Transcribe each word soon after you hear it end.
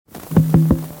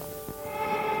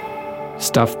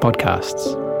Stuff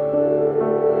Podcasts.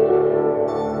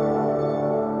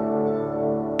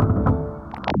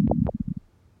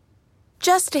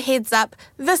 Just a heads up,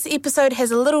 this episode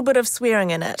has a little bit of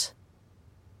swearing in it.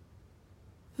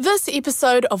 This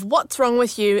episode of What's Wrong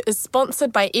With You is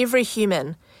sponsored by Every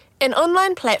Human, an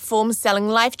online platform selling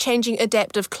life-changing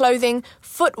adaptive clothing,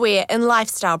 footwear and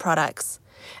lifestyle products.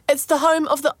 It's the home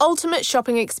of the ultimate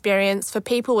shopping experience for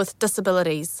people with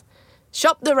disabilities.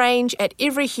 Shop the range at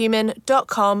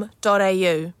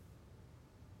everyhuman.com.au.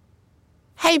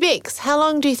 Hey Becs, how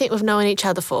long do you think we've known each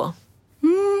other for?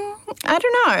 I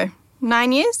don't know.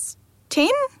 9 years? 10?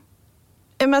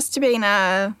 It must have been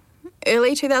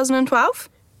early 2012.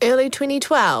 Early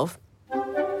 2012.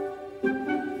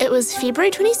 It was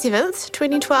February 27th,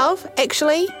 2012,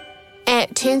 actually,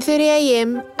 at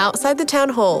 10:30am outside the town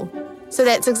hall. So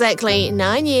that's exactly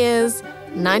 9 years,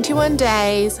 91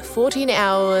 days, 14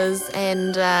 hours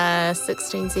and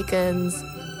 16 seconds,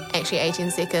 actually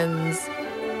 18 seconds,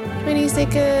 20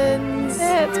 seconds.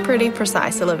 That's pretty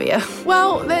precise, Olivia.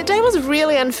 Well, that day was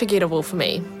really unforgettable for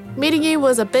me. Meeting you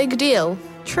was a big deal.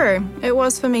 True, it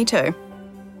was for me too.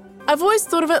 I've always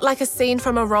thought of it like a scene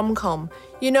from a rom-com.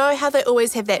 You know how they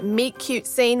always have that meet-cute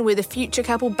scene where the future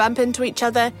couple bump into each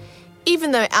other,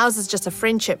 even though ours is just a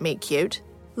friendship meet-cute?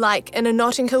 Like in a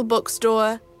Notting Hill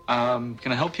bookstore. Can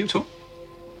I help you at all?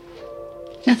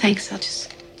 No, thanks. I'll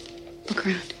just look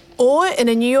around. Or in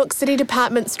a New York City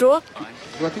department store.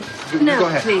 No, go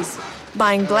ahead. Please.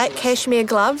 Buying black cashmere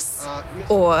gloves.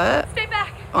 Or Stay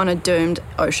back. on a doomed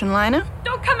ocean liner.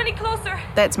 Don't come any closer.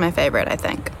 That's my favourite, I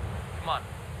think. Come on.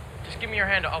 Just give me your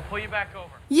hand. I'll pull you back over.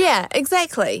 Yeah,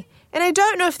 exactly. And I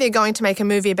don't know if they're going to make a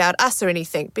movie about us or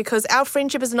anything, because our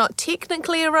friendship is not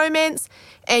technically a romance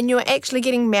and you're actually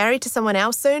getting married to someone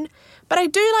else soon. But I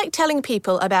do like telling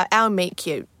people about our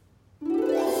meet-cute.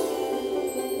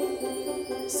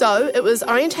 So it was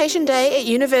orientation day at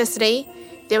university.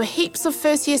 There were heaps of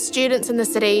first-year students in the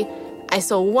city. I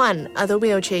saw one other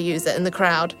wheelchair user in the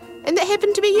crowd, and that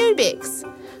happened to be you, Becs.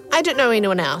 I didn't know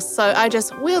anyone else, so I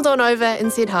just wheeled on over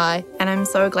and said hi. And I'm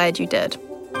so glad you did.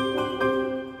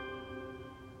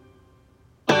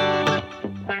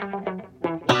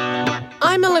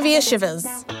 I'm Olivia Shivers.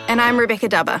 And I'm Rebecca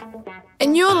Dubber.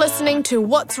 And you're listening to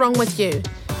What's Wrong With You,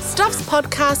 Stuff's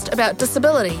podcast about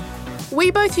disability.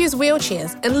 We both use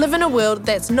wheelchairs and live in a world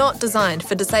that's not designed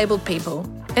for disabled people.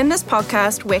 In this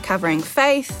podcast, we're covering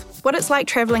faith, what it's like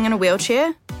travelling in a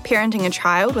wheelchair, parenting a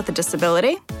child with a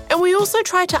disability. And we also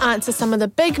try to answer some of the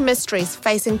big mysteries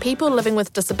facing people living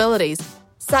with disabilities,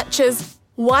 such as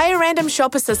why are random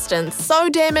shop assistants so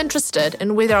damn interested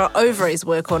in whether our ovaries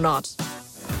work or not?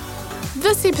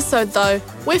 This episode, though,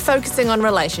 we're focusing on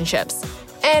relationships,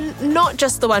 and not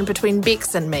just the one between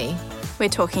Becs and me. We're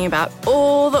talking about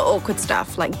all the awkward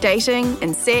stuff like dating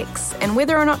and sex and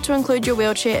whether or not to include your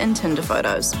wheelchair in Tinder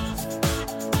photos.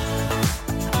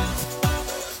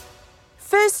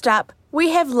 First up,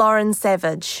 we have Loren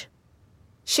Savage.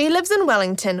 She lives in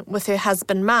Wellington with her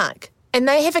husband Mark, and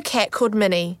they have a cat called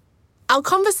Minnie. Our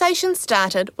conversation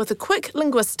started with a quick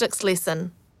linguistics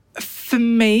lesson. For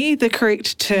me, the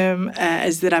correct term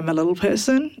is that I'm a little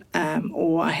person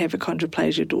or I have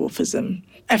achondroplasia dwarfism.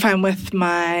 If I'm with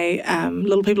my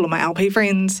little people or my LP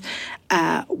friends,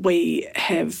 we're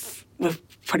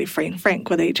pretty free and frank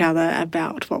with each other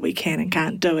about what we can and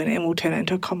can't do, and it will turn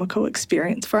into a comical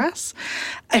experience for us.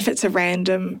 If it's a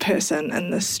random person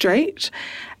in the street,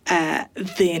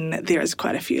 then there is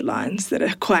quite a few lines that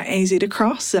are quite easy to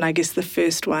cross, and I guess the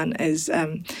first one is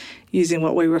using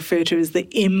what we refer to as the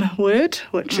M word,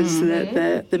 which is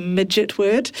the midget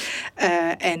word.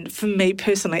 And for me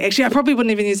personally, actually I probably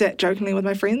wouldn't even use that jokingly with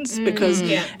my friends because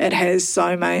it has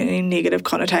so many negative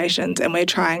connotations, and we're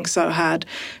trying so hard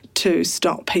to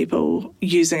stop people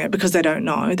using it because they don't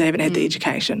know, they haven't had the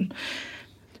education.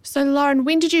 So Loren,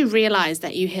 when did you realise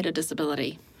that you had a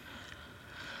disability?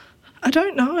 I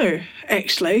don't know,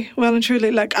 actually. Well and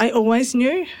truly, I always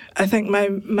knew. I think my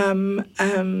mum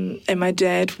and my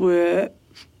dad were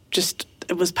just,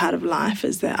 it was part of life,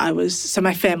 is that so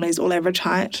my family's all average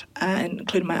height,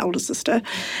 including my older sister,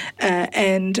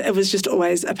 and it was just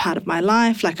always a part of my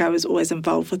life. I was always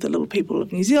involved with the Little People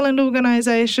of New Zealand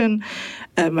organisation.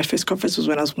 My first conference was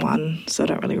when I was 1, so I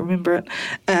don't really remember it.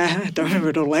 I don't remember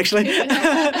it all, actually.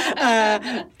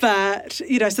 But,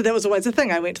 so that was always a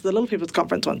thing. I went to the Little People's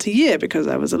Conference once a year because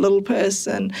I was a little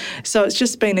person. So it's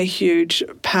just been a huge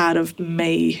part of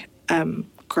me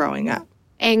growing up.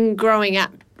 And growing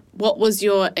up, what was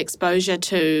your exposure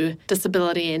to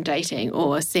disability and dating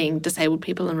or seeing disabled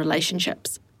people in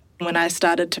relationships? When I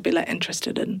started to be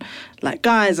interested in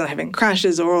guys and having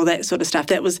crushes or all that sort of stuff,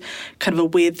 that was kind of a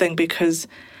weird thing because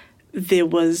there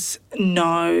was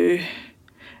no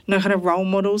kind of role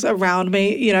models around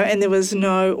me, you know, and there was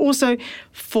also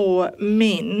for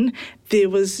men, there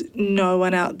was no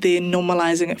one out there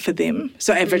normalising it for them,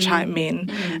 so average height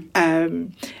men,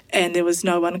 and there was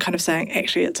no one kind of saying,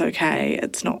 actually, it's okay,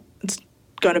 it's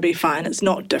going to be fine, it's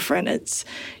not different, it's,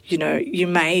 you know, you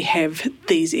may have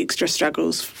these extra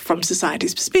struggles from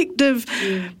society's perspective,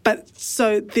 but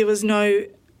so there was no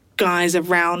guys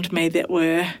around me that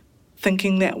were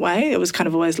thinking that way. It was kind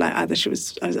of always like either I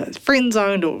was friend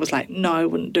zoned, or it was like, no,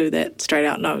 wouldn't do that, straight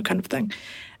out no kind of thing.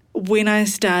 When I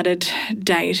started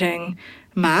dating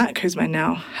Mark, who's my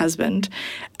now husband,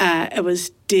 it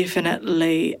was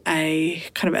definitely a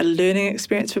kind of a learning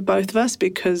experience for both of us,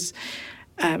 because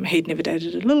he'd never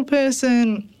dated a little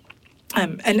person,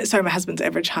 and so my husband's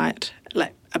average height,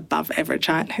 like above average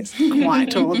height, he's quite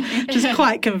tall, which is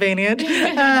quite convenient.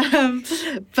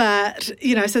 But,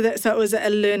 you know, so it was a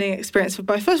learning experience for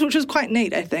both of us, which was quite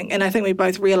neat, I think. And I think we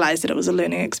both realised that it was a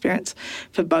learning experience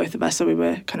for both of us, so we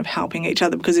were kind of helping each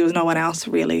other, because there was no one else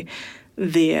really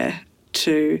there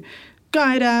to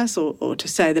guide us or to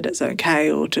say that it's okay,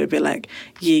 or to be like,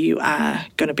 yeah, you are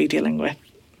going to be dealing with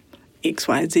X,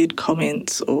 Y, Z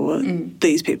comments, or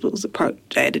these people's approach,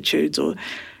 attitudes, or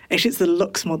actually it's the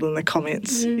looks more than the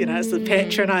comments, you know, it's the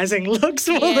patronising looks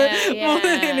more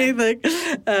than anything,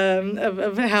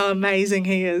 of how amazing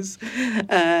he is,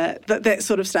 that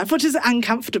sort of stuff, which is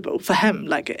uncomfortable for him.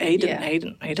 Like he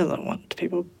doesn't want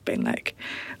people being like,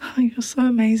 oh, you're so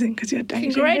amazing because you're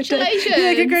dating.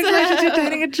 Congratulations. Congratulations, you're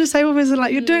dating a disabled person.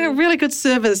 Like, you're doing a really good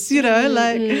service, you know,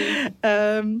 like,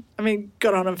 I mean,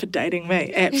 good on him for dating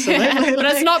me, absolutely. But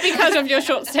it's not because of your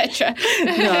short stature.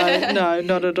 No,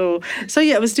 not at all. So,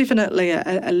 yeah, it was definitely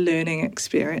a learning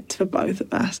experience for both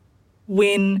of us.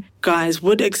 When guys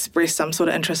would express some sort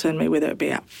of interest in me, whether it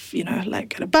be out, you know,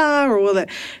 like at a bar or all that,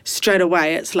 straight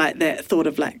away it's like that thought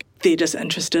of like, they're just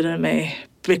interested in me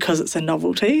because it's a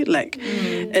novelty. Like,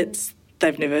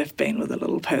 they've never been with a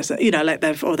little person, you know, like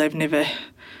they've never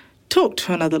talked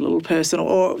to another little person,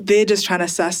 or they're just trying to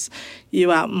suss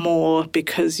you out more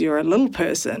because you're a little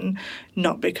person,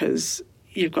 not because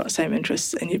you've got the same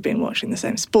interests and you've been watching the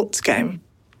same sports game.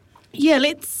 Yeah,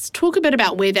 let's talk a bit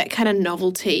about where that kind of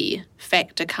novelty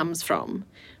factor comes from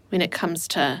when it comes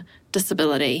to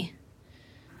disability.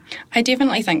 I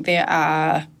definitely think there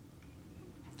are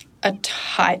a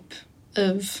type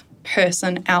of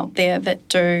person out there that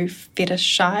do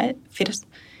fetishize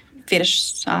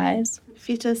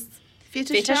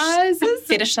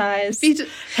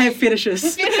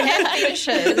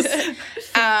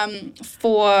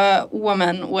for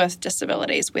women with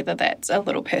disabilities, whether that's a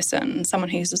little person, someone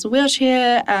who uses a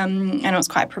wheelchair, and it was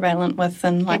quite prevalent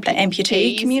within like the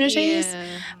amputee communities.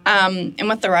 Yeah. And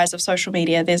with the rise of social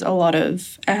media, there's a lot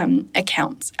of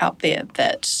accounts out there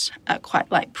that are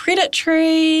quite like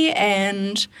predatory,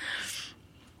 and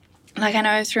like I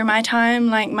know through my time,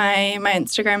 like my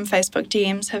Instagram, Facebook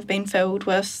DMs have been filled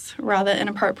with rather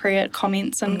inappropriate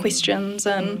comments and questions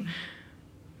and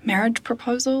marriage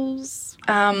proposals.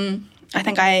 I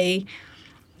think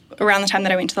around the time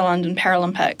that I went to the London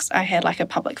Paralympics, I had like a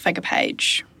public figure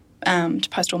page to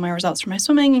post all my results from my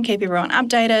swimming and keep everyone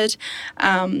updated.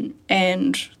 And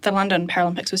the London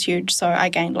Paralympics was huge, so I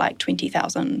gained like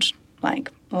 20,000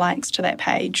 likes to that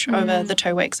page over the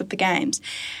 2 weeks of the games.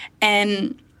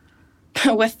 And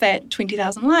with that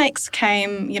 20,000 likes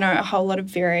came, you know, a whole lot of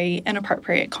very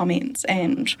inappropriate comments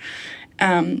and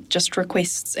just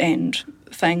requests and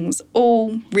things,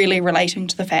 all really relating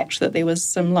to the fact that there was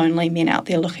some lonely men out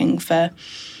there looking for,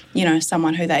 you know,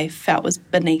 someone who they felt was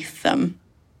beneath them.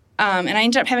 And I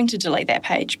ended up having to delete that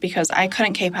page because I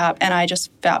couldn't keep up, and I just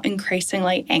felt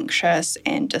increasingly anxious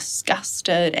and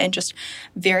disgusted and just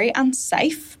very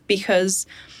unsafe, because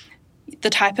the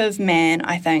type of man,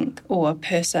 I think, or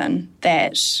person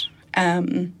that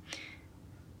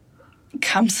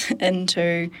comes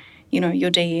into, you know, your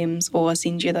DMs or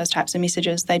sends you those types of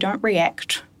messages, they don't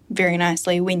react very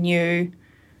nicely when you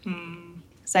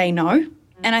say no.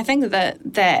 And I think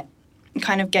that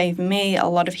kind of gave me a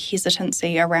lot of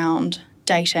hesitancy around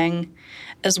dating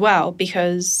as well,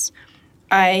 because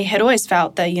I had always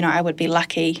felt that, you know, I would be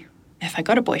lucky if I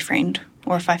got a boyfriend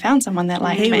or if I found someone that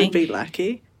liked me. He would be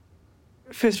lucky.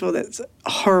 First of all, that's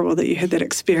horrible that you had that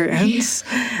experience.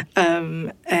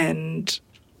 And,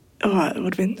 it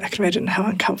would have been, I can imagine how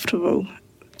uncomfortable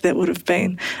that would have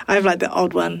been. I have like the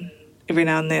odd one every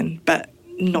now and then, but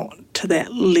not to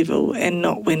that level, and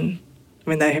not when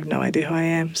they have no idea who I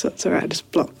am, so it's all right, just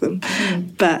block them.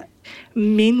 But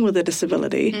men with a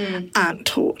disability aren't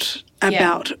taught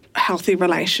about healthy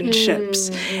relationships,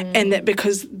 and that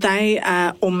because they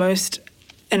are almost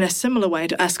in a similar way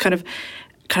to us, kind of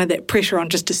that pressure on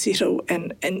just to settle,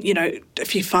 and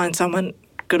if you find someone,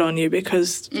 good on you,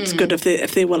 because it's good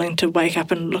if they're willing to wake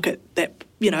up and look at that,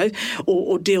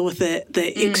 or deal with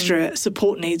the extra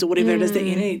support needs or whatever it is that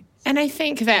you need. And I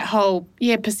think that whole,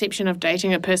 perception of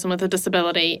dating a person with a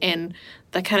disability and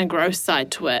the kind of gross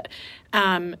side to it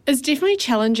is definitely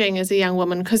challenging as a young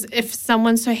woman, because if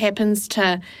someone so happens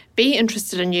to be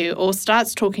interested in you or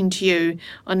starts talking to you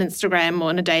on Instagram or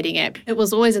on a dating app, it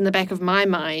was always in the back of my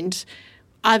mind,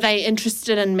 are they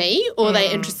interested in me or are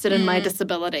they interested in my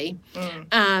disability?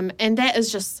 And that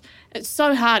is just, it's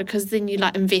so hard, because then you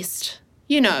invest,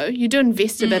 you do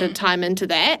invest a bit of time into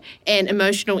that and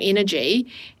emotional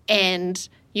energy, and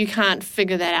you can't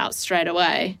figure that out straight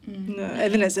away. No,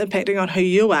 and then it's impacting on who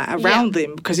you are around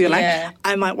them, because you're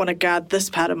I might want to guard this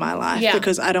part of my life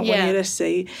because I don't want you to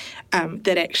see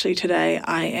that actually today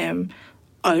I am,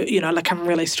 I'm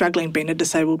really struggling being a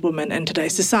disabled woman in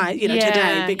today's society,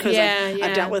 today, because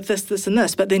I've dealt with this and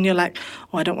this. But then you're like,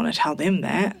 I don't want to tell them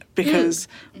that, because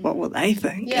what will they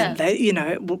think? Yeah. And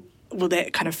they, will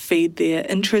that kind of feed their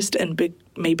interest in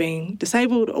me being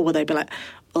disabled, or will they be like,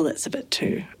 that's a bit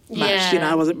too much,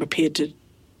 I wasn't prepared to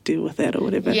deal with that or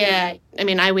whatever. Yeah. I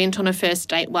mean, I went on a first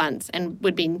date once and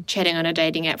we'd been chatting on a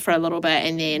dating app for a little bit,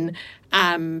 and then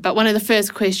but one of the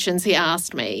first questions he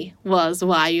asked me was,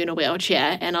 why are you in a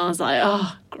wheelchair? And I was like,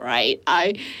 oh, great.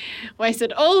 I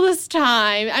wasted all this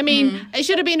time. I mean, it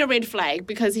should have been a red flag,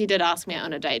 because he did ask me out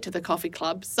on a date to the coffee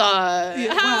club. So... okay.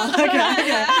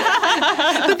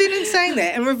 But then in saying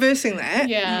that and reversing that,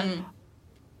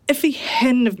 if he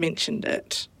hadn't have mentioned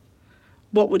it,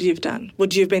 what would you have done?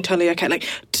 Would you have been totally okay?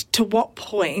 To what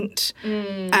point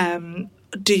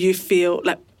do you feel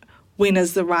when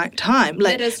is the right time?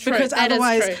 That is true. Because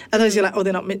otherwise you're like,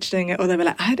 they're not mentioning it, or they'll be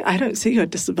like, I don't see your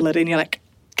disability, and you're like,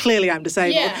 clearly I'm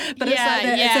disabled. But it's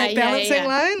that balancing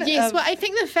line. Yes, well, I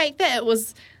think the fact that it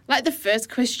was the first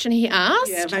question he asked.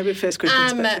 Yeah, maybe first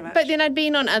question's a bit too much. But then I'd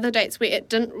been on other dates where it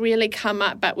didn't really come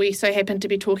up, but we so happened to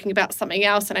be talking about something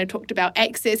else, and I talked about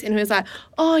access, and he was like,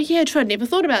 oh, yeah, true, I'd never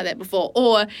thought about that before.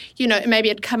 Or, maybe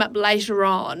it'd come up later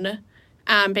on,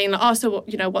 being like, oh, so,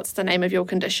 what's the name of your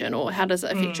condition, or how does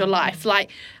it affect your life?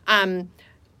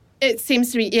 It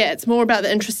seems to be, it's more about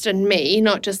the interest in me,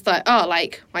 not just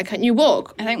why can't you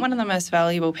walk? I think one of the most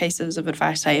valuable pieces of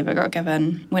advice I ever got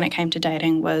given when it came to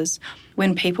dating was,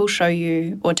 when people show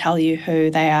you or tell you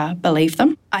who they are, believe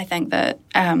them. I think that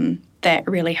that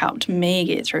really helped me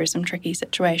get through some tricky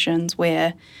situations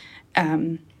where,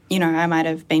 I might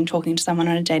have been talking to someone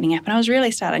on a dating app and I was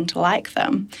really starting to like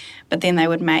them, but then they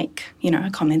would make, a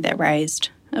comment that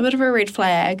raised a bit of a red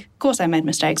flag. Of course, I made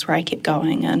mistakes where I kept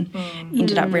going and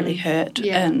ended up really hurt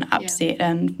and upset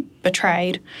and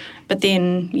betrayed. But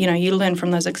then, you learn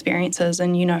from those experiences,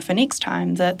 and for next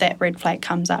time that red flag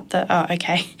comes up that, oh,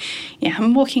 okay,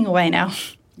 I'm walking away now.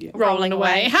 Yeah. Rolling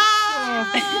away.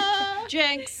 Ha!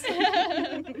 Jinx.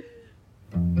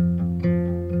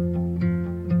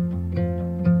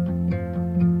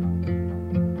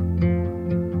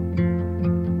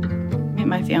 Met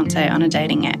my fiancé on a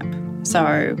dating app.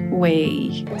 So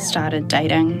we started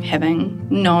dating, having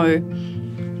no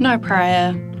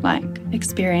prior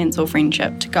experience or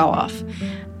friendship to go off.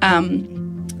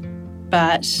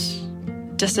 But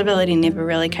disability never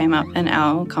really came up in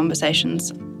our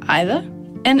conversations either.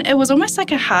 And it was almost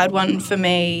like a hard one for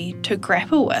me to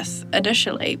grapple with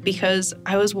initially, because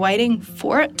I was waiting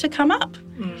for it to come up.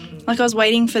 I was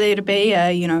waiting for there to be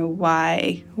a,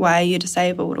 why are you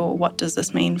disabled, or what does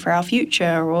this mean for our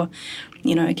future, or,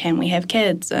 can we have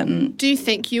kids? And do you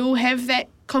think you'll have that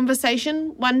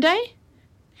conversation one day?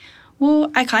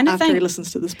 Well, I kind of think... After he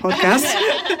listens to this podcast.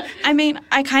 I mean,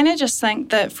 I kind of just think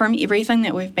that from everything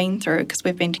that we've been through, because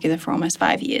we've been together for almost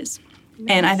 5 years,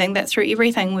 and I think that through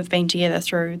everything we've been together,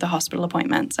 through the hospital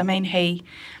appointments, I mean, he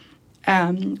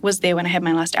was there when I had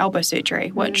my last elbow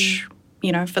surgery, which,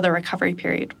 for the recovery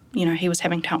period, he was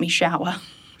having to help me shower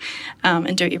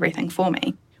and do everything for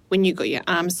me. When you got your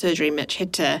arm surgery, Mitch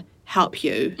had to help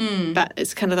you, but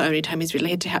it's kind of the only time he's really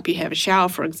had to help you have a shower,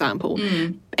 for example.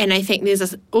 And I think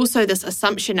there's also this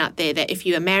assumption out there that if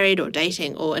you are married or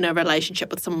dating or in a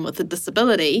relationship with someone with a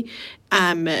disability,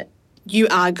 you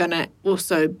are going to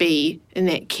also be in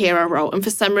that carer role. And for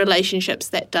some relationships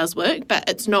that does work, but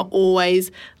it's not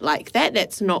always like that.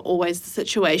 That's not always the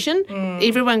situation.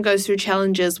 Everyone goes through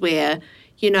challenges where,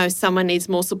 someone needs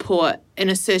more support in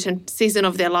a certain season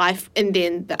of their life, and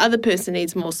then the other person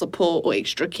needs more support or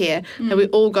extra care. And we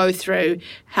all go through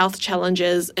health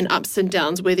challenges and ups and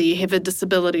downs, whether you have a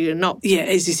disability or not. Yeah,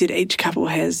 as you said, each couple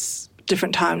has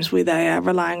different times where they are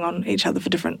relying on each other for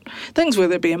different things,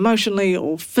 whether it be emotionally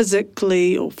or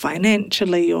physically or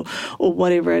financially or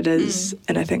whatever it is.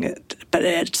 And I think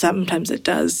sometimes it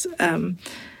does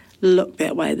look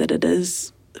that way, that it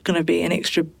is going to be an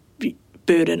extra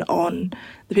burden on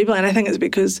the people. And I think it's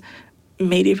because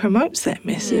media promotes that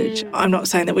message. I'm not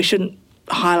saying that we shouldn't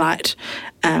highlight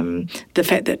the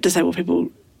fact that disabled people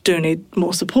do need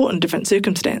more support in different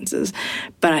circumstances,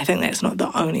 but I think that's not the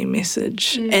only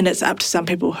message. And it's up to some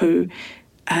people who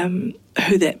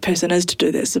that person is to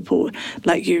do that support.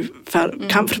 Like, you felt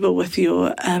comfortable with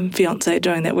your fiance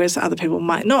doing that, whereas other people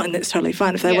might not, and that's totally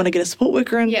fine. If they want to get a support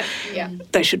worker in,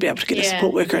 they should be able to get a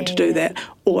support worker in to do that.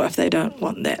 Or if they don't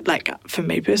want that, like for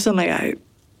me personally, I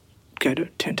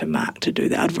turn to Mark to do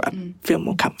that. I feel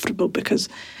more comfortable because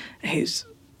he's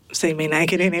seen me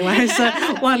naked anyway, so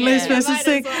one less person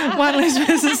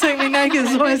seeing me naked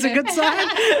is always a good sign.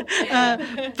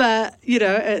 But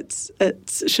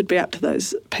it should be up to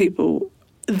those people,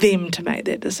 them to make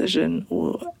that decision,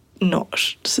 or not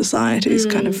society's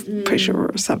kind of pressure or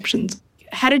assumptions.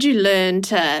 How did you learn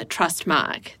to trust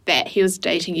Mark, that he was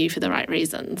dating you for the right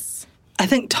reasons? I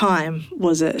think time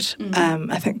was it.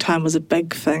 I think time was a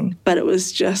big thing, but it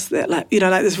was just that, like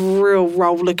this real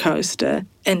roller coaster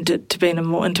into to being a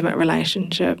more intimate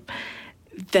relationship.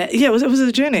 That it was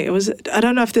a journey. It was. I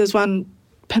don't know if there was one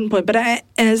pinpoint, but as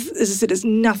I said, it's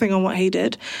nothing on what he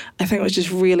did. I think it was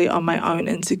just really on my own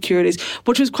insecurities,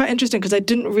 which was quite interesting because I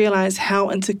didn't realise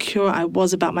how insecure I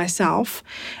was about myself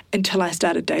until I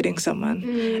started dating someone.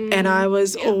 And I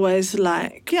was always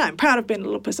like, I'm proud of being a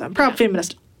little person. I'm proud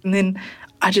feminist. And then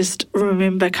I just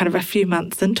remember kind of a few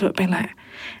months into it being like,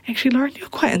 actually, Loren, you're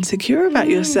quite insecure about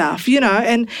yourself,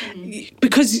 and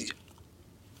because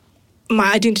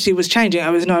my identity was changing.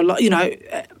 I was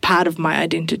part of my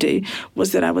identity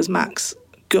was that I was Mark's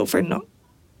girlfriend,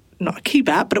 not a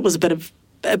keeper, but it was a bit of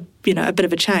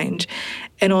a change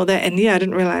and all that. And I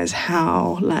didn't realise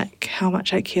how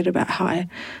much I cared about how I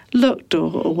looked or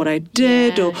what I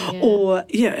did or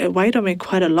it weighed on me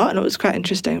quite a lot, and it was quite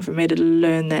interesting for me to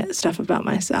learn that stuff about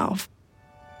myself.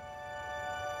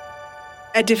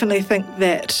 I definitely think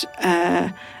that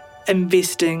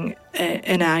investing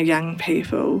in our young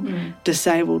people,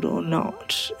 disabled or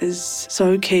not, is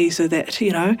so key, so that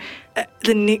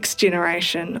the next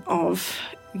generation of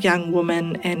young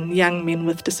women and young men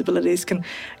with disabilities can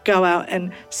go out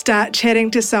and start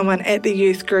chatting to someone at the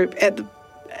youth group, at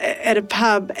a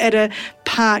pub, at a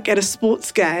park, at a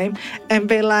sports game, and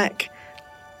be like,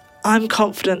 I'm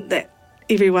confident that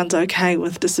everyone's okay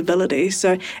with disability,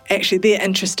 so actually they're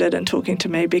interested in talking to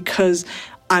me because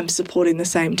I'm supporting the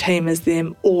same team as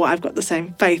them, or I've got the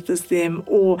same faith as them,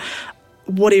 or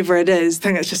whatever it is. I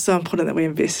think it's just so important that we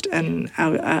invest in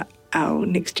our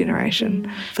next generation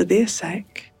for their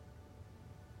sake.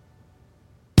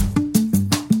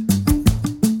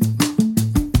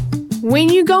 When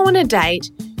you go on a date,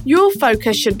 your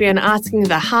focus should be on asking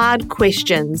the hard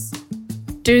questions.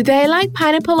 Do they like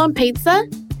pineapple on pizza?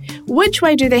 Which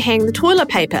way do they hang the toilet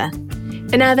paper?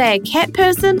 And are they a cat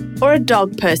person or a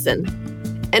dog person?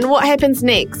 And what happens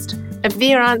next if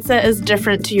their answer is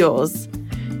different to yours?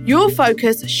 Your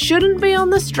focus shouldn't be on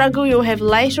the struggle you'll have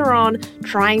later on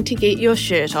trying to get your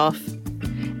shirt off.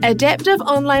 Adaptive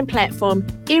online platform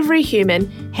Every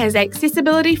Human has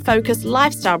accessibility-focused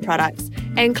lifestyle products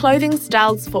and clothing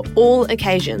styles for all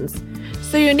occasions,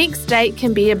 so your next date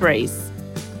can be a breeze.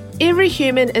 Every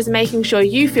Human is making sure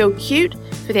you feel cute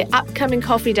for their upcoming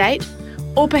coffee date,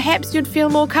 or perhaps you'd feel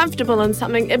more comfortable in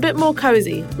something a bit more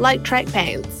cozy, like track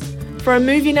pants, for a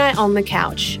movie night on the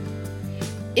couch.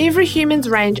 Every Human's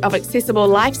range of accessible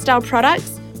lifestyle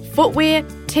products, footwear,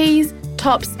 tees,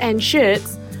 tops and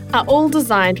shirts are all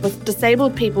designed with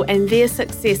disabled people and their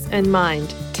success in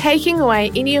mind, taking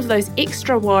away any of those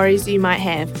extra worries you might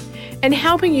have and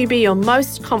helping you be your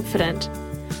most confident.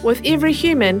 With Every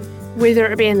Human, whether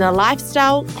it be in the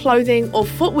lifestyle, clothing or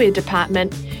footwear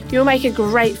department, you'll make a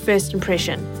great first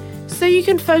impression, so you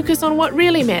can focus on what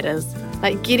really matters,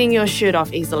 like getting your shirt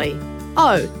off easily.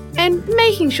 Oh, and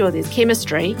making sure there's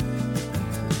chemistry.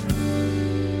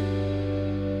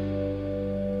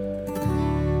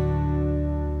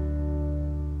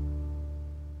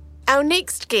 Our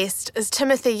next guest is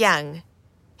Timothy Young.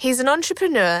 He's an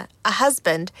entrepreneur, a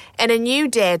husband, and a new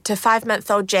dad to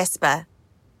 5-month-old Jasper.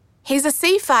 He's a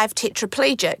C5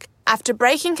 tetraplegic after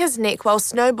breaking his neck while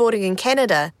snowboarding in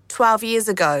Canada 12 years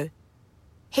ago.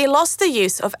 He lost the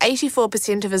use of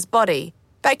 84% of his body,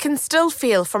 but can still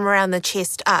feel from around the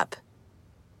chest up.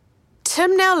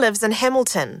 Tim now lives in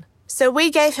Hamilton, so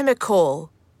we gave him a call.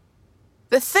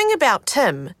 The thing about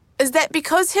Tim is that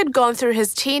because he'd gone through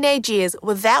his teenage years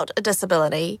without a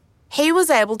disability, he was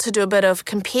able to do a bit of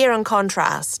compare and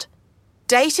contrast.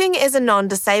 Dating as a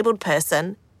non-disabled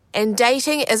person and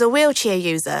dating as a wheelchair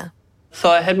user. So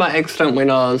I had my accident when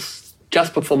I was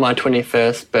just before my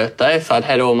 21st birthday, so I'd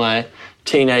had all my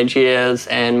teenage years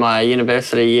and my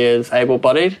university years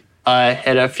able-bodied. I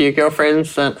had a few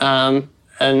girlfriends when I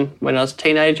was a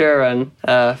teenager and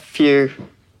a few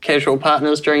casual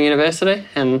partners during university,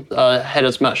 and I had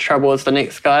as much trouble as the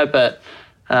next guy, but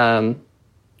nothing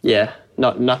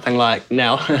like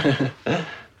now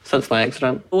since my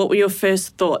accident. What were your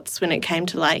first thoughts when it came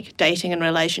to like dating and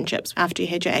relationships after you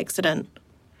had your accident?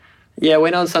 Yeah,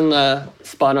 when I was in the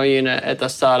spinal unit at the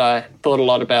start, I thought a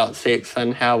lot about sex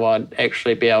and how I'd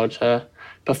actually be able to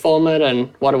perform it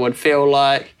and what it would feel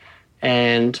like.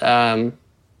 And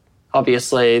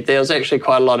obviously there was actually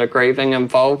quite a lot of grieving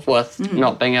involved with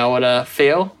not being able to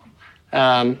feel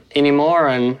anymore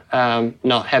and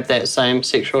not have that same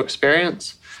sexual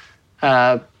experience.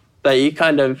 But you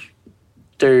kind of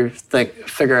do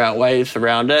figure out ways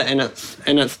around it,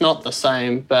 and it's not the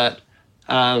same, but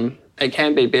it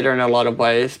can be better in a lot of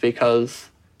ways because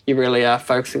you really are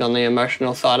focusing on the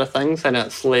emotional side of things and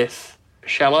it's less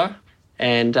shallow.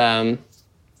 And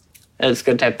it's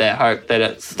good to have that hope that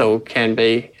it still can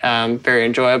be very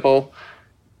enjoyable.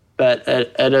 But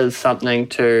it is something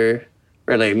to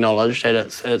really acknowledge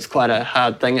that it's quite a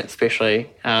hard thing, especially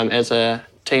as a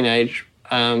teenage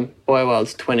boy. Well, I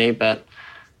was 20, but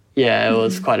yeah, it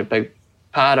was quite a big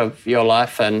part of your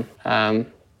life, and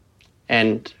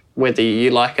whether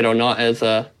you like it or not as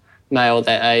a male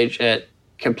that age, it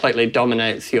completely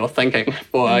dominates your thinking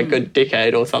for a good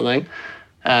decade or something.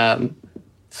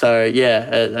 So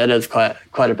yeah, it is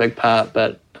quite a big part,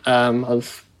 but I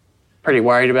was pretty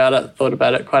worried about it, thought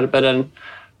about it quite a bit, and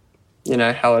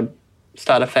how I'd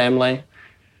start a family.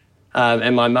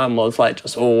 And my mum was like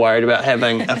just all worried about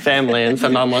having a family, and so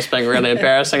mum was being really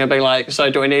embarrassing and being like, "So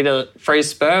do we need a free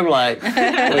sperm? Like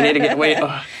we need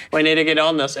to get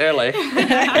on this early."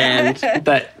 And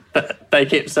they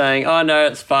kept saying, "Oh no,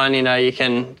 it's fine. You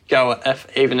can go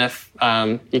even if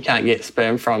you can't get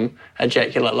sperm from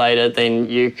ejaculate later, then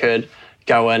you could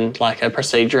go in like a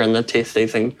procedure in the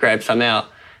testes and grab some out."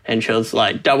 And she was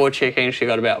like double checking. She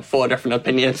got about 4 different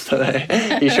opinions. So,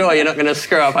 you sure you're not going to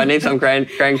screw up? I need some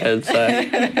grandkids. So,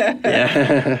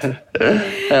 yeah,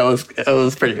 it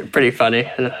was pretty funny.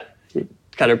 You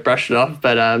kind of brushed it off,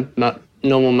 but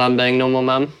normal mum being normal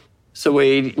mum. So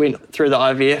we went through the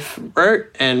IVF route,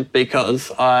 and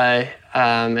because I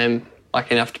am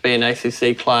lucky enough to be an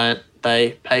ACC client,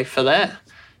 they pay for that.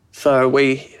 So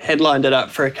we had lined it up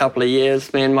for a couple of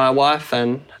years, me and my wife,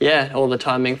 and yeah, all the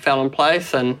timing fell in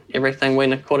place and everything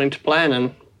went according to plan,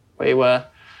 and we were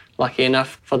lucky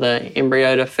enough for the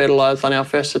embryo to fertilise on our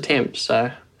first attempt, so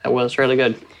it was really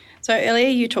good. So earlier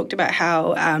you talked about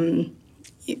how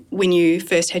when you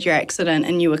first had your accident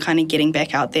and you were kind of getting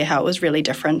back out there, how it was really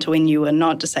different to when you were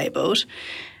not disabled.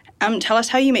 Tell us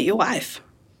how you met your wife.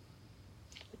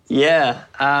 Yeah,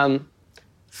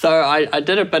 so I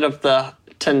did a bit of the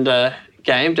Tinder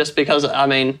game just because,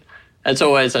 it's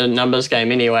always a numbers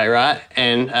game anyway, right?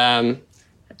 And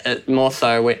more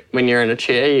so when you're in a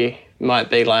chair, you might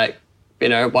be like,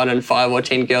 1 in 5 or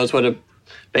 10 girls would have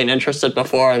been interested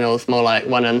before, and it was more like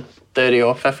 1 in 30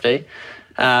 or 50.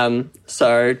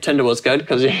 So Tinder was good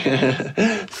because you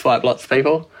swipe lots of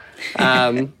people.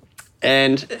 And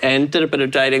did a bit of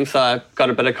dating, so I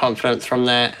got a bit of confidence from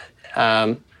that.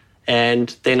 And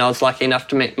then I was lucky enough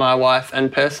to meet my wife in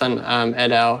person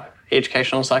at our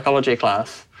educational psychology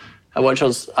class, which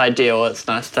was ideal. It's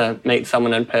nice to meet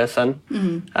someone in person.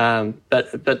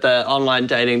 But the online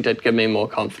dating did give me more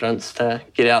confidence to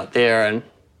get out there and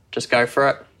just go for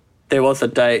it. There was a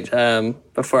date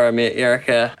before I met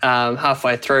Erica.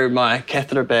 Halfway through, my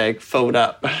catheter bag filled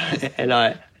up and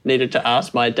I needed to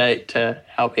ask my date to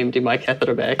help empty my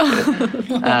catheter bag,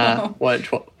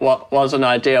 which wasn't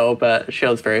ideal, but she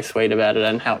was very sweet about it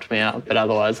and helped me out, but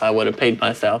otherwise I would have peed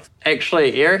myself.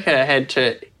 Actually, Erica had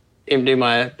to empty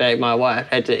my bag, my wife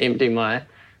had to empty my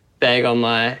bag on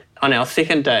our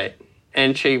second date,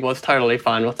 and she was totally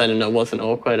fine with it and it wasn't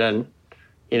awkward, and,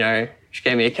 she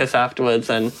gave me a kiss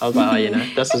afterwards and I was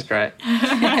like, this is great.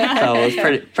 So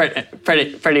it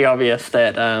was pretty obvious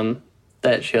that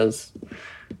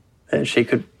she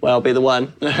could well be the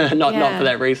one, not for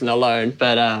that reason alone,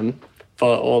 but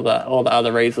for all the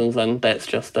other reasons, and that's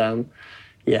just a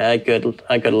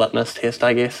good litmus test,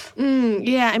 I guess.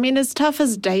 Yeah, as tough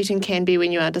as dating can be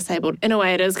when you are disabled, in a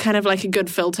way it is kind of like a good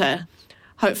filter,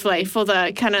 hopefully, for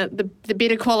the kind of the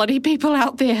better quality people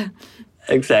out there.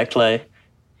 Exactly.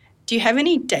 Do you have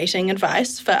any dating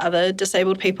advice for other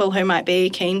disabled people who might be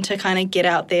keen to kind of get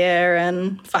out there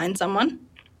and find someone?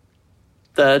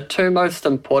 the two most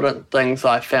important things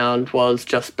I found was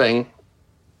just being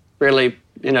really,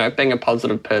 being a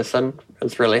positive person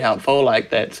is really helpful.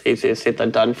 Like, that's easier said than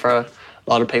done for a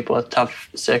lot of people with tough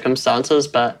circumstances.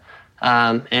 But,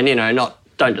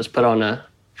 don't just put on a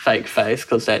fake face,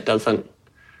 because that doesn't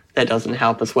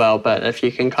help as well. But if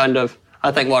you can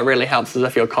I think what really helps is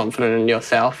if you're confident in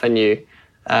yourself and you,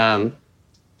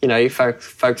 you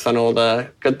focus on all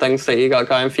the good things that you got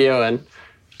going for you and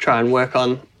try and work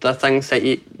on the things that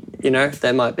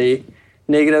that might be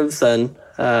negatives, and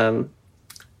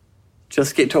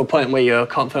just get to a point where you're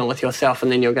confident with yourself,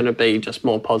 and then you're going to be just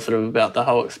more positive about the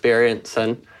whole experience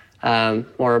and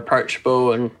more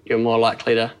approachable, and you're more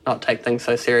likely to not take things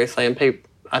so seriously. And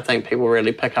I think people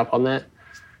really pick up on that,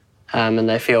 and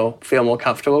they feel more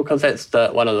comfortable, because that's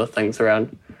one of the things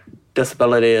around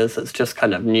disability is it's just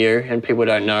kind of new and people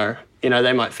don't know.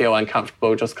 They might feel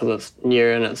uncomfortable just because it's new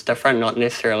and it's different, not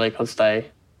necessarily because they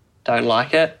don't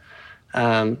like it.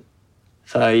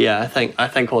 So yeah, I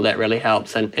think all that really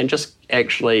helps, and just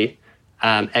actually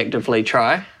actively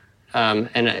try. And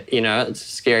it's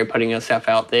scary putting yourself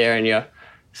out there, and you're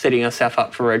setting yourself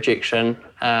up for rejection,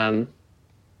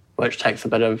 which takes a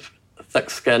bit of thick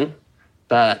skin.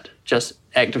 But just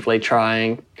actively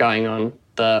trying, going on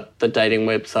the dating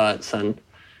websites,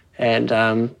 and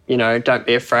don't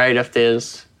be afraid if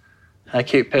there's a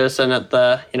cute person at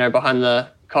the behind the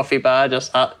coffee bar.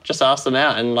 Just ask them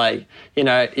out, and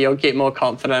you'll get more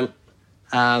confident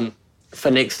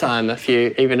for next time. If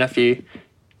you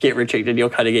get rejected, you'll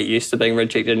kind of get used to being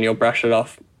rejected, and you'll brush it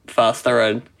off faster.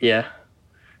 And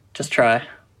just try.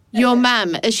 Your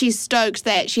mum, is she stoked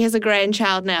that she has a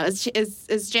grandchild now?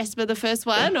 Is Jasper the first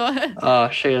one, or? Oh,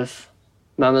 she is.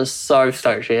 Mum is so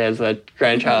stoked she has a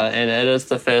grandchild, and it is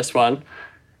the first one.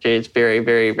 She's very,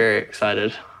 very, very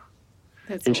excited.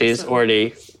 That's and awesome. She's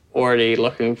already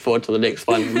looking forward to the next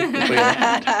one.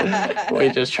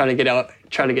 We're just trying to get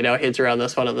our heads around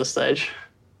this one at this stage.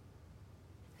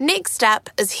 Next up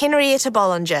is Henrietta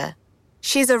Bollinger.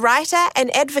 She's a writer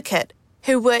and advocate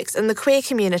who works in the queer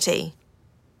community.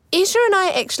 Isha and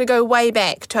I actually go way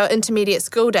back to our intermediate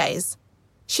school days.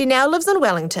 She now lives in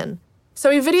Wellington, so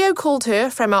we video called her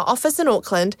from our office in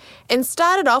Auckland and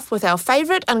started off with our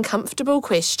favourite uncomfortable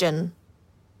question.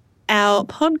 Our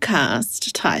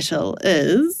podcast title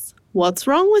is What's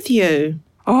Wrong With You?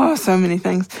 Oh, so many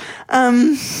things.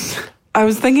 I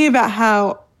was thinking about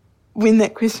how when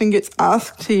that question gets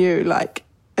asked to you, like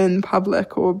in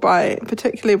public or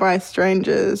particularly by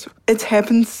strangers, it's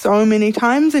happened so many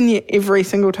times, and yet every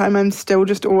single time I'm still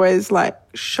just always like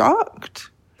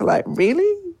shocked. Like,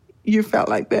 really? You felt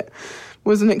like that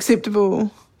was an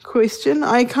acceptable question?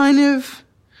 I kind of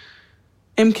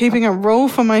am keeping a rule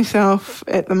for myself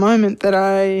at the moment that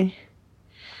I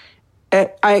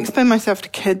explain myself to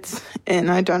kids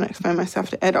and I don't explain myself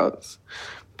to adults,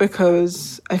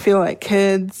 because I feel like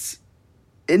kids,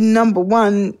 number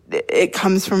one, it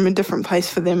comes from a different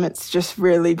place for them. It's just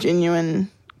really genuine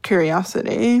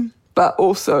curiosity, but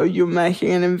also you're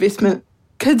making an investment.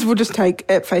 Kids will just take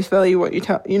at face value what you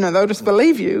tell, they'll just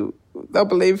believe you. They'll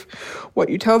believe what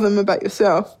you tell them about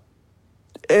yourself.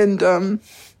 And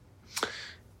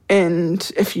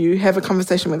if you have a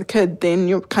conversation with a kid, then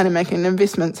you're kind of making an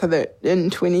investment so that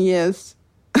in 20 years,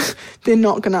 they're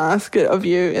not going to ask it of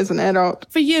you as an adult.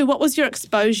 For you, what was your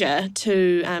exposure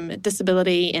to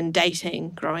disability and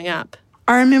dating growing up?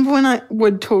 I remember when I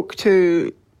would talk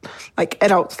to like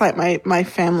adults, like my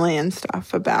family and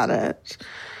stuff about it,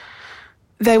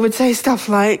 they would say stuff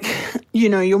like,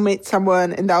 you'll meet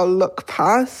someone and they'll look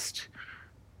past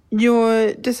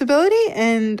your disability,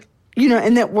 and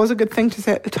and that was a good thing to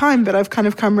say at the time, but I've kind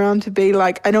of come around to be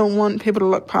like, I don't want people to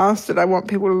look past it. I want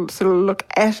people to sort of look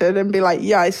at it and be like,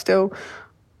 yeah,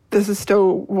 this is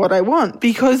still what I want,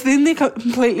 because then they're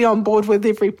completely on board with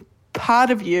every part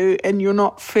of you, and you're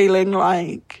not feeling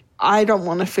like, I don't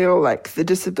want to feel like the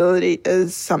disability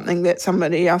is something that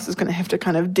somebody else is going to have to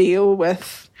kind of deal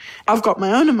with. I've got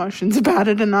my own emotions about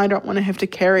it, and I don't want to have to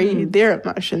carry their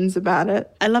emotions about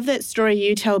it. I love that story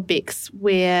you tell, Becs,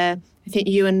 where I think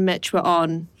you and Mitch were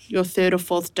on your third or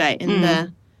fourth date in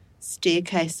the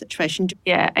staircase situation.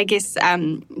 Yeah, I guess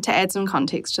to add some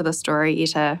context to the story,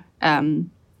 Etta,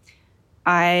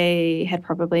 I had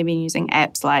probably been using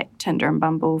apps like Tinder and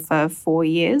Bumble for 4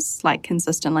 years, like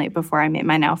consistently, before I met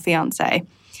my now fiancé.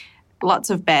 Lots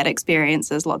of bad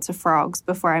experiences, lots of frogs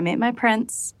before I met my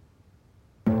prince.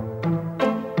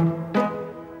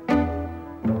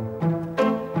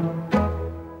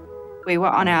 We were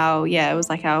on it was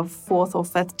like our fourth or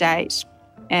fifth date,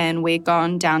 and we'd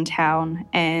gone downtown,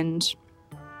 and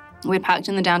we'd parked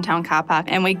in the downtown car park,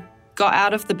 and we got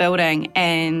out of the building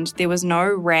and there was no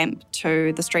ramp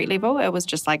to the street level. It was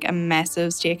just like a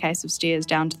massive staircase of stairs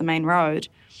down to the main road.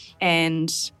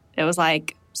 And it was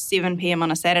like 7 p.m.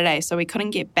 on a Saturday, so we couldn't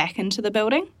get back into the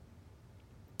building.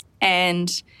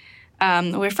 And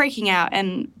we're freaking out.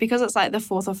 And because it's like the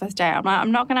 4th or 5th day, I'm like,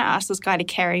 I'm not going to ask this guy to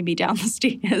carry me down the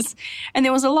stairs. And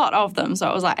there was a lot of them, so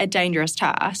it was like a dangerous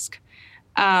task.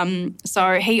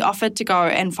 So he offered to go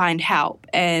and find help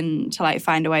and to like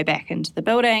find a way back into the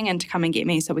building and to come and get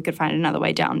me so we could find another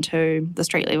way down to the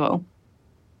street level.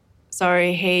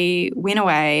 So he went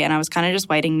away and I was kind of just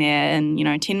waiting there and,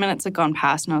 10 minutes had gone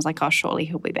past and I was like, oh, surely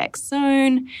he'll be back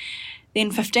soon. Then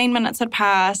 15 minutes had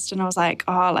passed and I was like,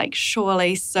 oh, like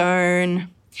surely soon.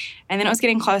 And then it was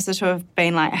getting closer to have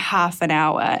been like half an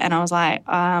hour and I was like,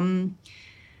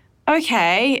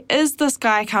 okay, is this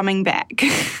guy coming back?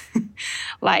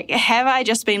 Like, have I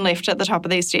just been left at the top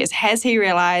of these stairs? Has he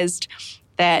realised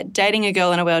that dating a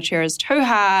girl in a wheelchair is too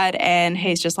hard and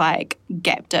he's just like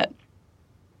gapped it?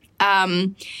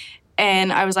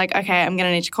 And I was like, okay, I'm going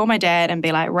to need to call my dad and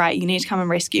be like, right, you need to come and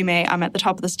rescue me. I'm at the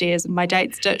top of the stairs and my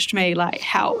date's ditched me, like,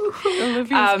 help.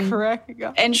 Olivia's cracking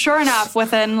up. And sure enough,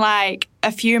 within like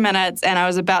a few minutes and I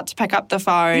was about to pick up the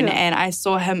phone and I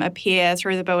saw him appear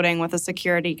through the building with a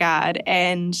security guard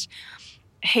and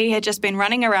he had just been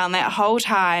running around that whole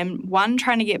time, 1,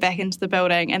 trying to get back into the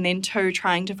building and then 2,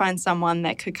 trying to find someone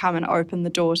that could come and open the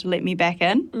door to let me back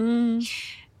in.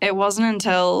 It wasn't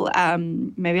until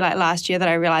maybe like last year that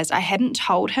I realised I hadn't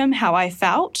told him how I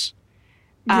felt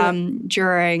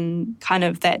during kind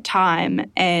of that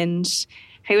time. And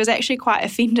he was actually quite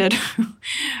offended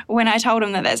when I told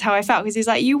him that that's how I felt because he's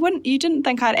like, you didn't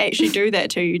think I'd actually do that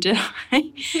to you, did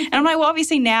I? And I'm like, well,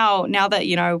 obviously now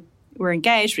that, we're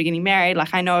engaged, we're getting married,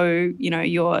 like I know,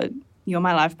 you're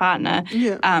my life partner.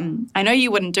 Yeah. I know you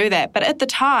wouldn't do that. But at the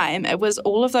time, it was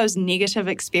all of those negative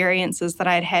experiences that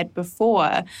I'd had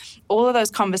before, all of those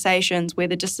conversations where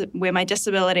my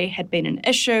disability had been an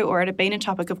issue or it had been a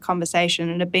topic of conversation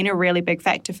and it had been a really big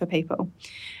factor for people,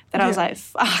 that I was like,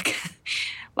 fuck,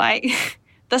 like,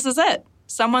 this is it.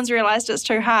 Someone's realised it's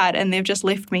too hard and they've just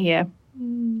left me here.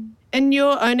 In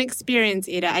your own experience,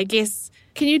 Eda, I guess,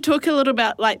 can you talk a little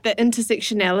about like the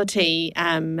intersectionality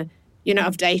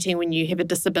of dating when you have a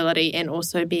disability and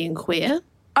also being queer?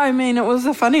 I mean, it was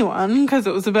a funny one because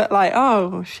it was a bit like,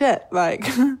 oh, shit, like,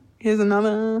 here's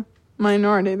another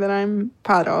minority that I'm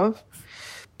part of.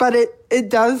 But it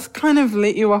does kind of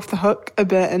let you off the hook a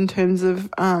bit in terms of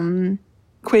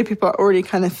queer people are already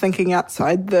kind of thinking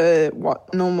outside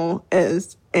what normal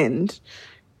is, and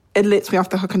it lets me off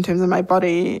the hook in terms of my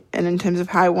body and in terms of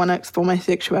how I want to explore my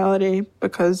sexuality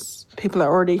because people are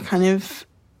already kind of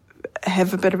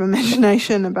have a bit of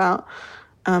imagination about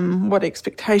what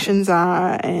expectations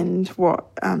are and what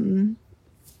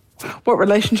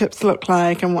relationships look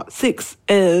like and what sex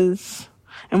is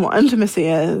and what intimacy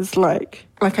is. Like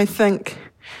I think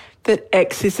that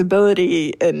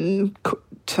accessibility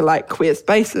to like queer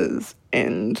spaces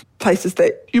and places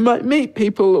that you might meet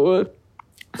people or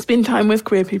spend time with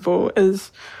queer people is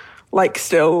like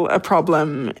still a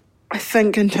problem. I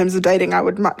think in terms of dating, I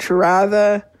would much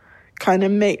rather kind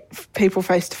of meet people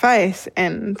face to face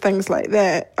and things like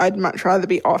that. I'd much rather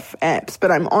be off apps,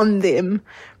 but I'm on them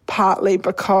partly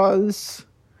because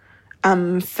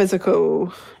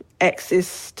physical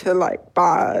access to like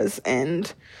bars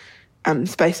and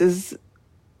spaces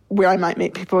where I might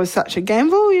meet people is such a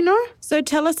gamble, So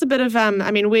tell us a bit of,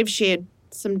 we've shared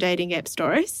some dating app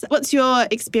stories. What's your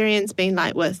experience been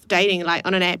like with dating, like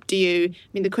on an app? The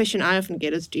question I often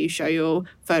get is, do you show your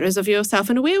photos of yourself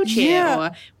in a wheelchair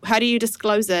or how do you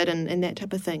disclose it and that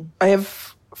type of thing? I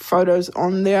have photos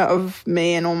on there of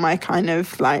me and all my kind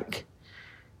of like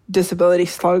disability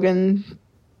slogan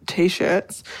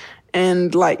T-shirts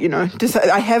and like,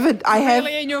 I have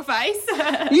really in your face?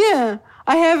 Yeah.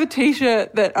 I have a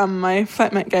T-shirt that my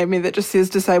flatmate gave me that just says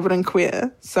disabled and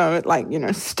queer. So it like,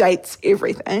 states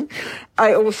everything.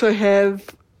 I also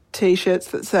have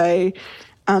T-shirts that say,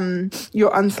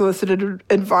 your unsolicited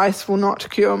advice will not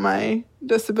cure my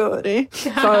disability.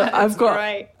 So I've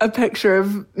got a picture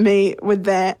of me with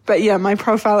that. But yeah, my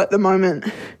profile at the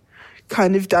moment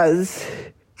kind of does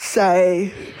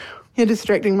say, you're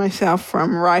distracting myself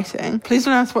from writing. Please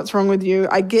don't ask what's wrong with you.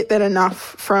 I get that enough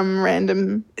from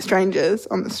random strangers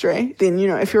on the street. Then,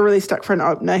 if you're really stuck for an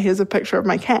opener, here's a picture of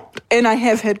my cat. And I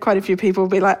have had quite a few people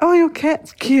be like, oh, your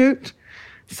cat's cute.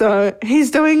 So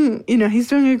he's doing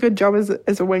a good job as a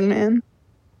wingman.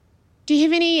 Do you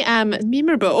have any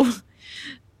memorable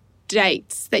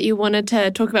dates that you wanted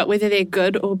to talk about, whether they're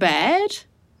good or bad?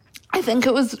 I think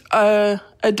it was a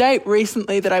date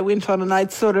recently that I went on, and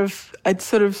I'd sort of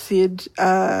said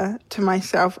to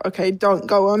myself, okay, don't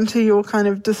go on to your kind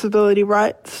of disability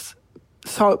rights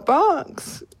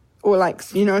soapbox, or like,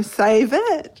 save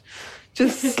it.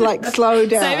 Just like slow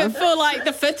down. Save it for like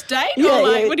the fifth date? Yeah, or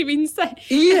like, yeah. what do you mean say?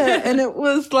 Yeah, and it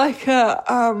was like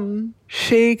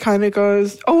she kind of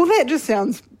goes, oh, well, that just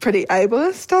sounds pretty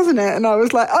ableist, doesn't it? And I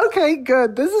was like, okay,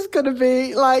 good. This is going to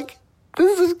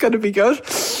be good.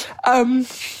 And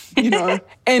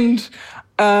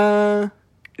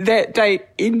that date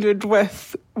ended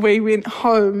with, we went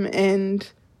home,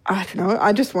 and I don't know,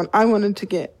 I wanted to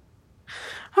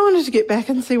get back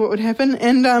and see what would happen.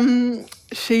 And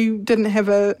she didn't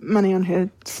have money on her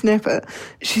snapper.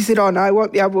 She said, oh, no, I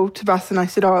won't be able to bus. And I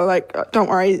said, oh, like, don't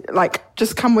worry, like,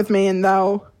 just come with me and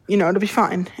they'll, it'll be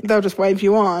fine. They'll just wave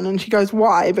you on. And she goes,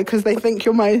 why? Because they think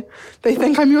they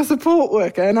think I'm your support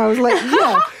worker. And I was like,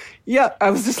 yeah. Yeah, I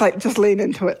was just like, just lean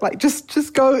into it. Like, just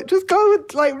go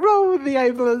with, like, roll with the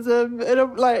ableism.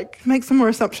 It'll, like, make some more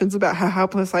assumptions about how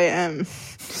helpless I am.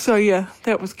 So, yeah,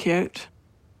 that was cute.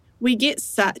 We get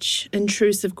such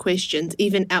intrusive questions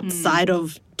even outside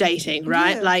of dating,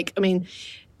 right? Yeah. Like, I mean,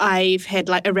 I've had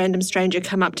like a random stranger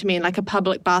come up to me in like a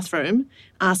public bathroom,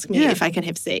 ask me if I can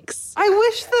have sex. I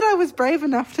wish that I was brave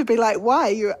enough to be like, why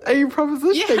are you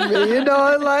propositioning me?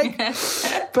 Like,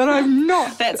 but I'm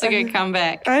not. That's a good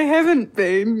comeback. I haven't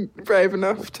been brave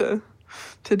enough to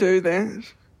do that.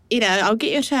 I'll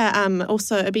get you to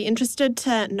also be interested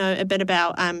to know a bit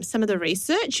about some of the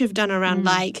research you've done around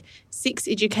like sex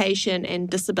education and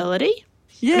disability.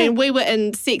 Yeah. I mean, we were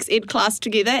in sex ed class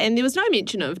together and there was no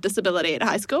mention of disability at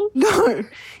high school. No.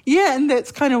 Yeah, and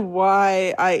that's kind of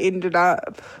why I ended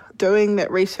up doing that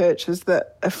research, is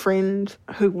that a friend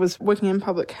who was working in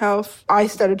public health, I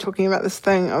started talking about this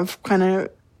thing of kind of,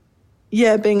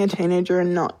 being a teenager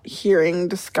and not hearing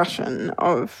discussion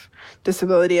of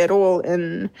disability at all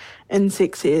in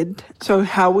sex ed. So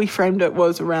how we framed it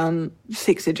was around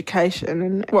sex education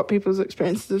and what people's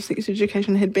experiences of sex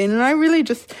education had been. And I really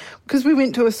just, because we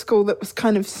went to a school that was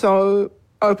kind of so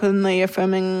openly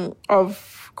affirming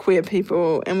of queer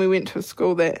people, and we went to a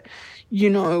school that,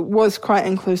 was quite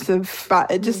inclusive,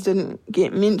 but it just didn't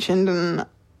get mentioned. And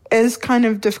as kind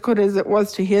of difficult as it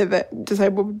was to hear that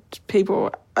disabled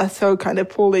people are so kind of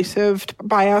poorly served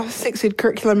by our sex ed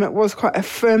curriculum, it was quite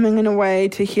affirming in a way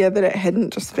to hear that it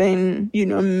hadn't just been,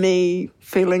 me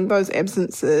feeling those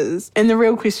absences. And the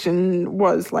real question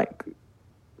was like,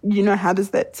 how does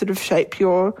that sort of shape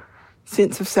your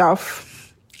sense of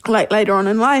self, like later on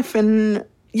in life? And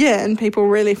and people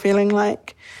really feeling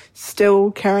like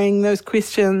still carrying those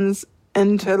questions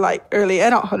into like early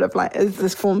adulthood of like, is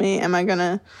this for me?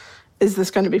 Is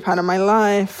this going to be part of my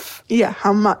life? Yeah,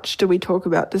 how much do we talk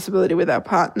about disability with our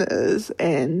partners?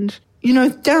 And,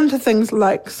 down to things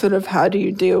like sort of how do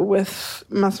you deal with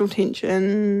muscle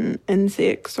tension in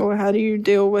sex, or how do you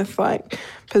deal with like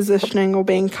positioning or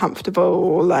being comfortable,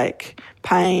 or like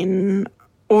pain,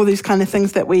 all these kind of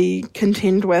things that we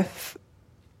contend with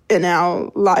in our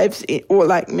lives, or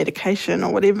like medication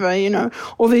or whatever,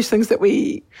 all these things that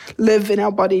we live in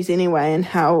our bodies anyway, and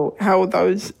how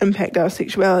those impact our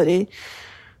sexuality.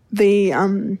 The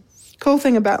cool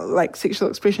thing about like sexual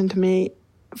expression to me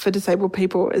for disabled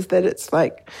people is that it's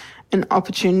like an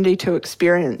opportunity to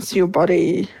experience your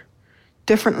body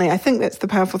differently. I think that's the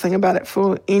powerful thing about it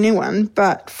for anyone,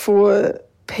 but for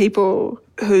people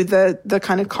who the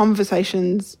kind of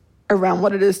conversations around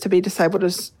what it is to be disabled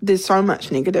is, there's so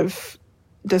much negative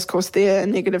discourse there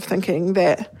and negative thinking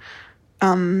that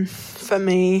for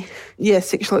me,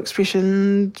 sexual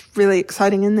expression is really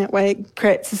exciting in that way. It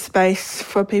creates a space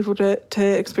for people to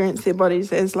experience their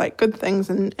bodies as like good things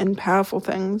and powerful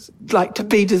things, like to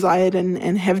be desired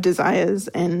and have desires,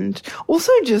 and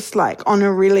also just like on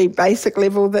a really basic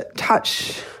level that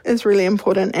touch is really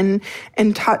important, and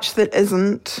touch that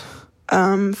isn't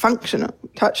functional,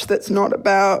 touch that's not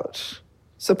about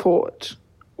support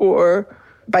or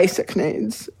basic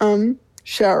needs,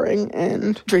 showering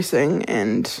and dressing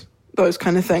and those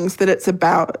kind of things, that it's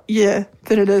about, that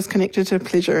it is connected to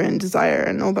pleasure and desire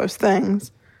and all those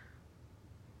things.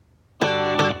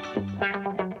 And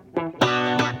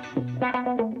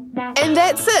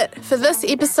that's it for this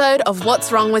episode of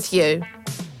What's Wrong With You.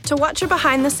 To watch a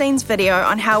behind-the-scenes video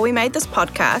on how we made this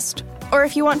podcast, or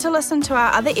if you want to listen to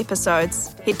our other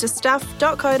episodes, head to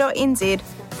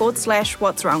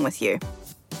stuff.co.nz/What's Wrong With You.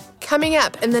 Coming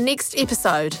up in the next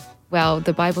episode. Well,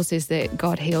 the Bible says that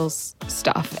God heals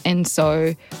stuff. And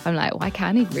so I'm like, why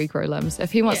can't he regrow limbs?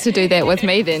 If he wants to do that with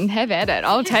me, then have at it.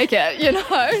 I'll take it,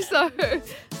 So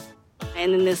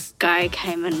And then this guy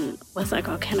came and was like,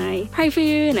 oh, can I pray for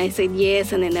you? And I said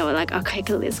yes. And then they were like, okay,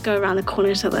 cool, let's go around the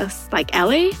corner to this like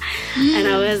alley. And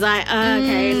I was like, oh,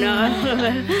 okay,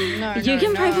 no. You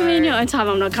can pray for me in your own time.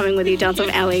 I'm not coming with you down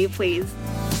some alley, please.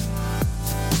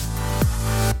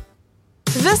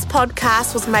 This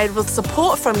podcast was made with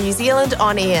support from New Zealand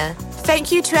On Air.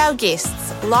 Thank you to our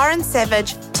guests, Loren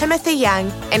Savage, Timothy Young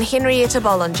and Henrietta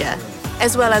Bollinger,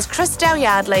 as well as Chris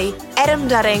Yardley, Adam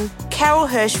Dudding, Carol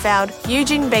Hirschfeld,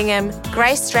 Eugene Bingham,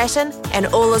 Grace Stratton and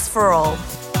All Is For All.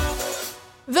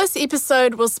 This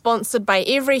episode was sponsored by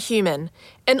Every Human,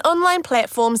 an online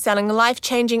platform selling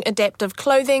life-changing adaptive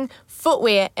clothing,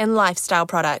 footwear and lifestyle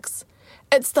products.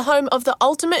 It's the home of the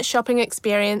ultimate shopping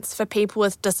experience for people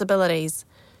with disabilities.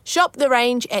 Shop the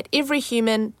range at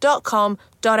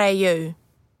everyhuman.com.au.